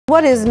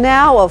What is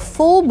now a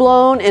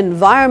full-blown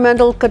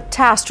environmental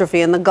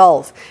catastrophe in the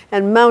Gulf,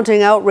 and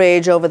mounting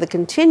outrage over the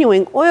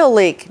continuing oil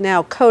leak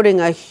now coating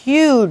a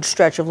huge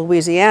stretch of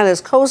Louisiana's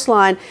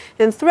coastline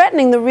and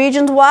threatening the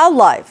region's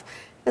wildlife.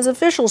 As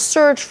officials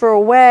search for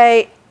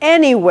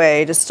any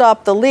way to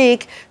stop the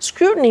leak,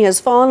 scrutiny has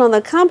fallen on the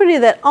company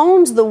that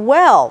owns the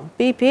well,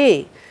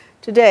 BP.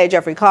 Today,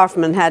 Jeffrey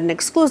Kaufman had an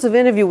exclusive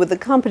interview with the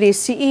company's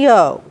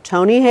CEO,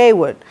 Tony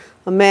Hayward,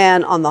 a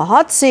man on the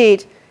hot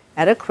seat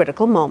at a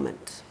critical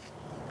moment.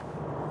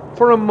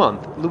 For a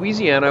month,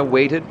 Louisiana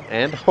waited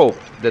and hoped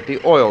that the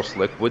oil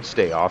slick would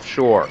stay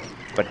offshore.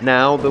 But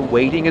now the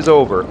waiting is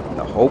over,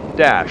 the hope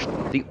dashed,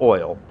 the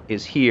oil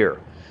is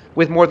here.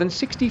 With more than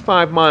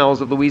 65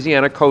 miles of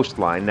Louisiana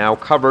coastline now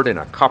covered in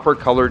a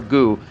copper-colored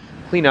goo,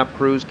 cleanup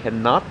crews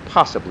cannot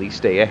possibly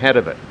stay ahead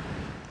of it.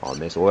 On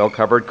this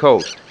oil-covered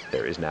coast,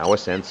 there is now a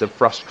sense of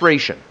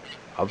frustration,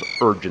 of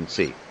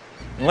urgency.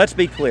 And let's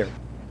be clear.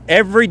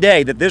 Every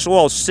day that this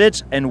oil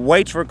sits and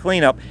waits for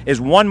cleanup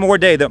is one more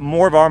day that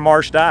more of our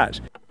marsh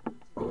dies.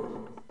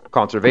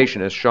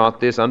 Conservationists shot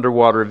this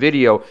underwater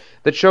video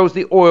that shows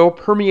the oil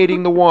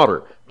permeating the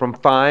water from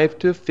 5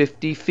 to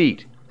 50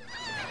 feet.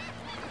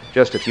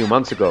 Just a few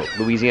months ago,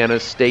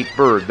 Louisiana's state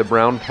bird, the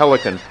brown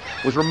pelican,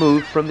 was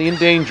removed from the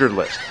endangered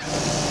list.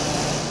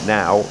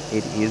 Now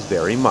it is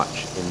very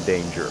much in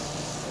danger.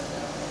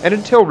 And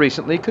until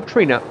recently,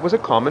 Katrina was a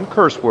common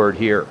curse word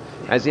here,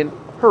 as in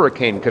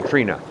Hurricane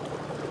Katrina.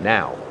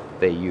 Now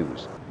they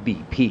use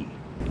BP.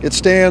 It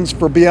stands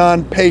for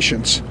beyond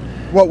patience.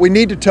 What we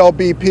need to tell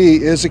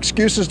BP is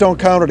excuses don't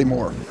count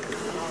anymore.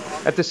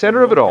 At the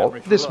center of it all,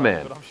 this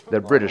man,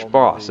 the British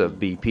boss of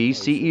BP,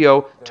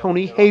 CEO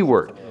Tony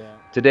Hayward.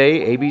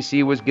 Today,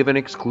 ABC was given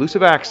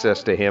exclusive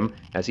access to him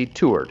as he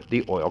toured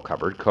the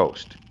oil-covered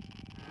coast.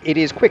 It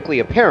is quickly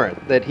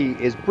apparent that he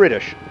is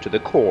British to the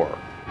core.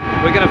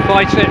 We're going to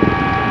fight it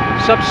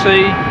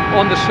subsea,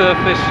 on the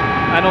surface,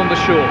 and on the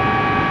shore.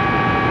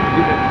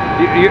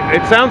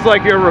 It sounds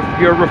like you're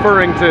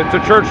referring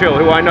to Churchill,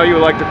 who I know you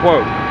like to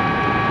quote.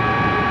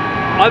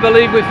 I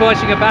believe we're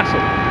fighting a battle,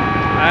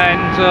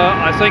 and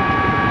I think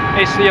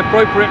it's the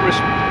appropriate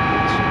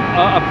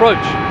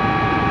approach.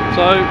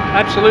 So,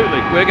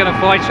 absolutely, we're going to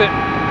fight it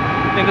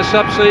in the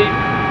subsea,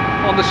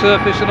 on the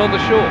surface, and on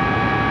the shore.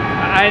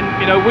 And,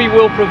 we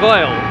will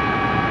prevail,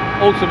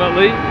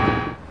 ultimately.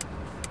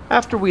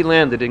 After we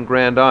landed in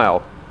Grand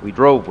Isle, we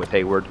drove with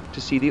Hayward to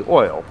see the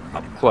oil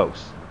up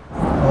close.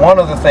 One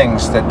of the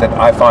things that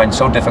I find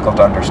so difficult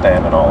to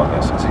understand in all of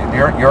this is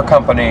your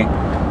company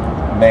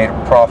made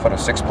a profit of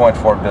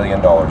 $6.4 billion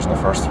in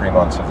the first 3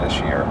 months of this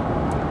year.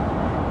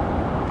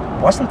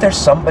 Wasn't there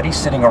somebody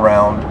sitting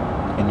around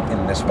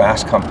in this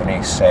vast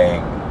company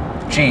saying,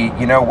 gee,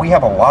 we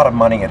have a lot of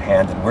money at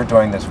hand and we're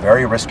doing this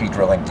very risky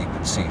drilling deep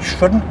at sea.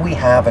 Shouldn't we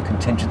have a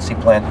contingency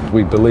plan?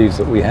 We believe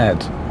that we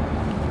had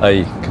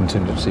a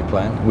contingency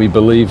plan. We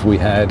believe we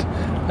had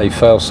a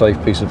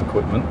fail-safe piece of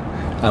equipment,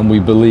 and we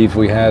believe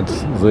we had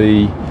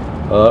the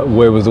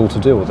wherewithal to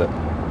deal with it.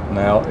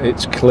 Now,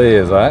 it's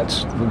clear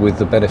that, with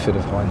the benefit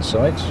of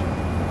hindsight,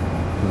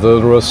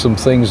 there are some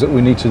things that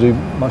we need to do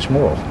much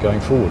more of going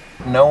forward.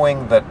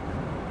 Knowing that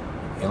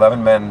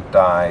 11 men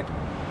died,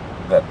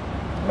 that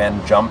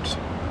men jumped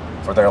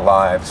for their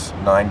lives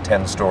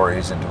 9-10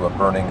 stories into a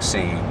burning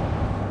sea,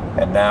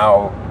 and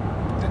now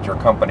that your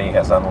company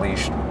has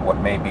unleashed what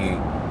may be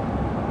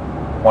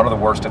one of the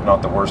worst, if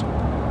not the worst,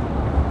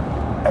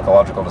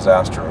 ecological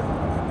disaster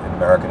in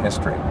American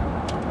history.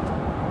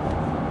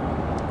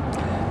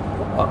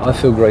 I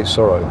feel great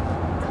sorrow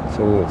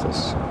for all of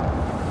this.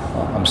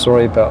 I'm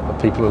sorry about the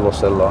people who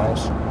lost their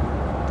lives.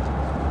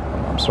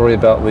 I'm sorry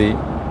about the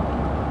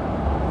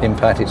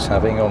impact it's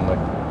having on the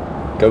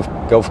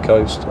Gulf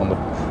Coast, on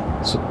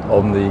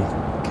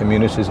the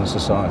communities and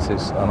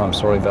societies, and I'm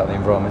sorry about the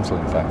environmental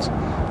impact.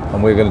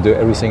 And we're going to do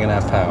everything in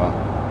our power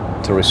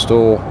to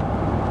restore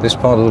this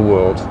part of the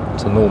world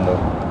to normal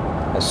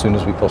as soon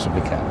as we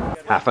possibly can.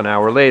 Half an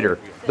hour later,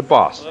 the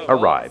boss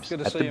arrives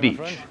at the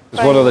beach.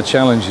 One of the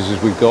challenges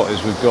we've got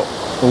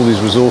all these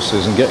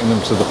resources and getting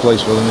them to the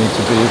place where they need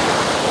to be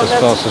as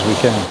fast as we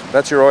can.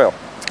 That's your oil.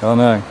 I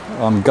know,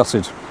 I'm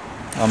gutted.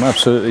 I'm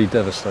absolutely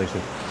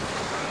devastated.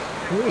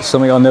 It's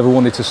something I never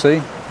wanted to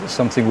see. It's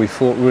something we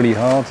fought really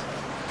hard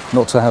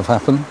not to have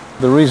happen.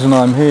 The reason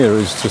I'm here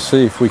is to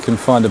see if we can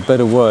find a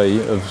better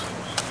way of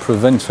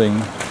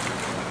preventing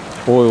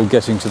oil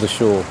getting to the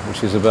shore,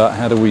 which is about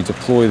how do we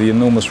deploy the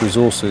enormous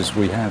resources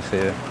we have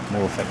here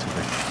more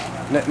effectively.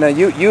 Now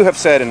you have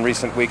said in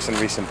recent weeks and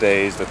recent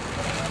days that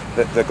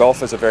the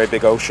Gulf is a very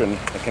big ocean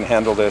that can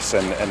handle this,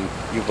 and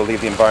you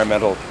believe the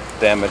environmental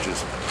damage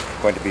is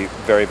going to be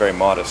very, very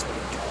modest.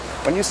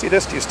 When you see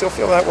this, do you still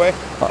feel that way?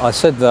 I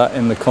said that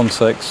in the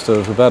context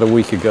of about a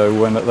week ago,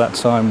 when at that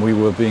time we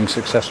were being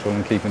successful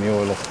in keeping the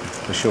oil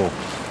off the shore.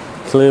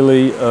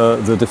 Clearly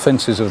the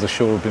defences of the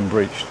shore have been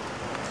breached,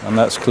 and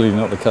that's clearly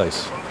not the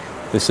case.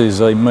 This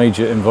is a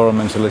major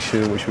environmental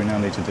issue which we now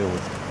need to deal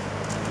with.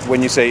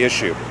 When you say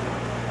issue,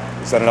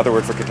 is that another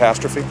word for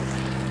catastrophe?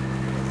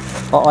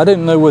 I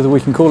don't know whether we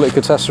can call it a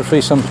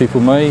catastrophe. Some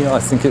people may. I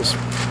think it's.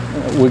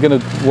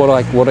 What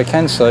I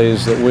can say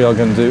is that we are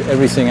going to do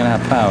everything in our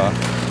power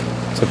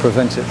to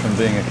prevent it from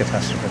being a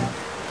catastrophe.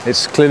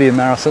 It's clearly a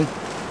marathon.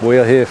 We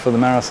are here for the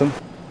marathon.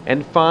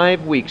 And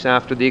 5 weeks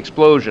after the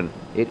explosion,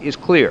 it is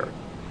clear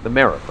the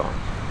marathon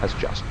has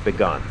just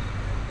begun.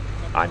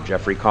 I'm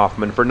Jeffrey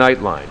Kaufman for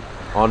Nightline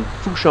on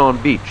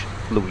Fourchon Beach,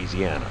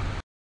 Louisiana.